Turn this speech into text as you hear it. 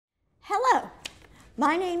Hello,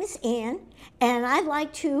 my name is Ann, and I'd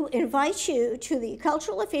like to invite you to the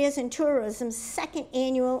Cultural Affairs and Tourism's second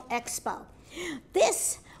annual Expo.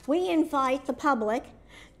 This, we invite the public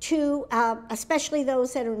to, especially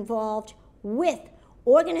those that are involved with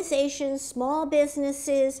organizations, small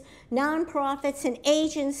businesses, nonprofits, and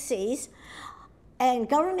agencies, and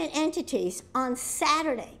government entities on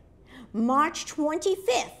Saturday, March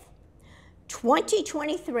 25th,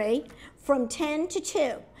 2023, from 10 to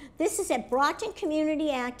 2. This is at Brockton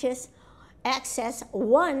Community Access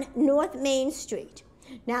 1 North Main Street.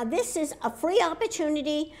 Now, this is a free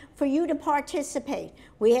opportunity for you to participate.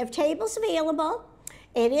 We have tables available.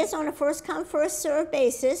 It is on a first-come, first-served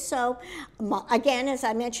basis. So, again, as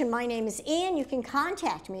I mentioned, my name is Ann. You can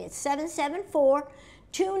contact me at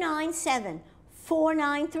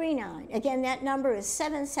 774-297-4939. Again, that number is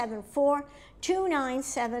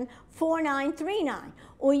 774-297-4939.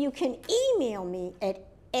 Or you can email me at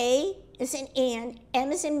A as in Ann, M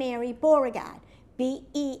as in Mary, Beauregard,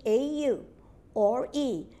 BEAUREGARD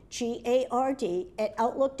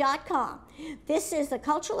 @outlook.com. This is the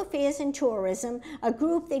Cultural Affairs and Tourism, a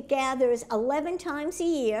group that gathers 11 times a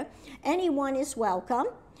year. Anyone is welcome.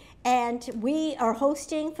 And we are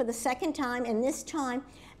hosting for the second time, and this time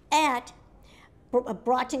at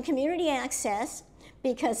Brockton Community Access,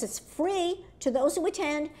 because it's free to those who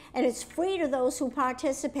attend and it's free to those who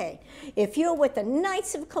participate. If you're with the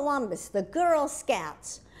Knights of Columbus, the Girl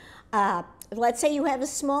Scouts, let's say you have a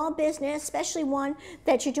small business, especially one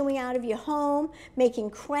that you're doing out of your home, making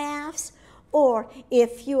crafts, or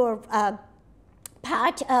if you're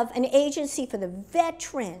part of an agency for the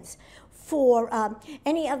veterans, for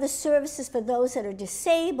any other services for those that are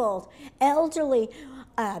disabled, elderly,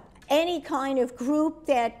 any kind of group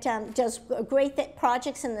that does great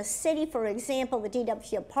projects in the city, for example, the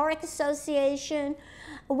DW Park Association,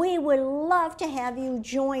 we would love to have you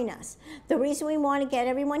join us. The reason we want to get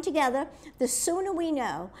everyone together, the sooner we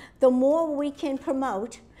know, the more we can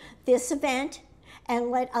promote this event and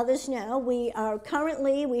let others know. We are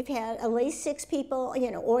currently, we've had at least 6 people,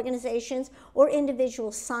 organizations or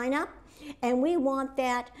individuals sign up, and we want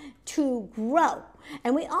that to grow.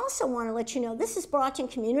 And we also want to let you know this is Brockton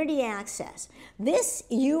Community Access. This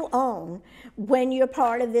you own when you're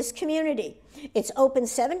part of this community. It's open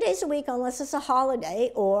 7 days a week unless it's a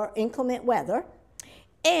holiday or inclement weather.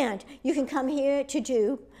 And you can come here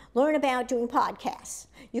to learn about doing podcasts.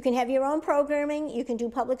 You can have your own programming. You can do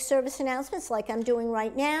public service announcements like I'm doing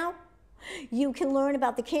right now. You can learn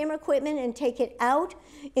about the camera equipment and take it out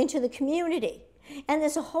into the community. And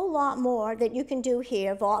there's a whole lot more that you can do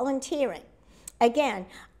here, volunteering. Again,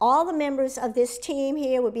 all the members of this team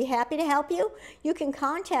here would be happy to help you. You can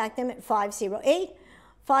contact them at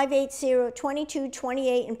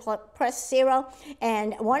 508-580-2228 and press 0,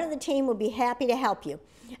 and one of the team will be happy to help you.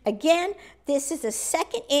 Again, this is the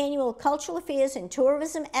second annual Cultural Affairs and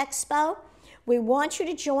Tourism Expo. We want you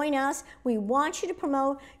to join us. We want you to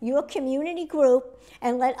promote your community group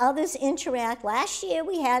and let others interact. Last year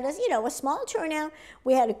we had a small turnout.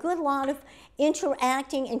 We had a good lot of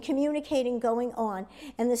interacting and communicating going on.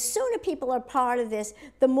 And the sooner people are part of this,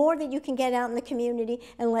 the more that you can get out in the community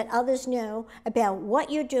and let others know about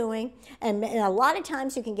what you're doing. And a lot of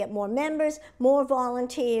times you can get more members, more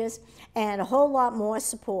volunteers, and a whole lot more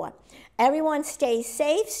support. Everyone stay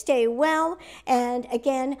safe, stay well, and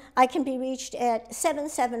again, I can be reached at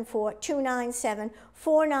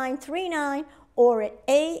 774-297-4939 or at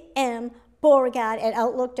Beauregard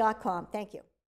 @outlook.com. Thank you.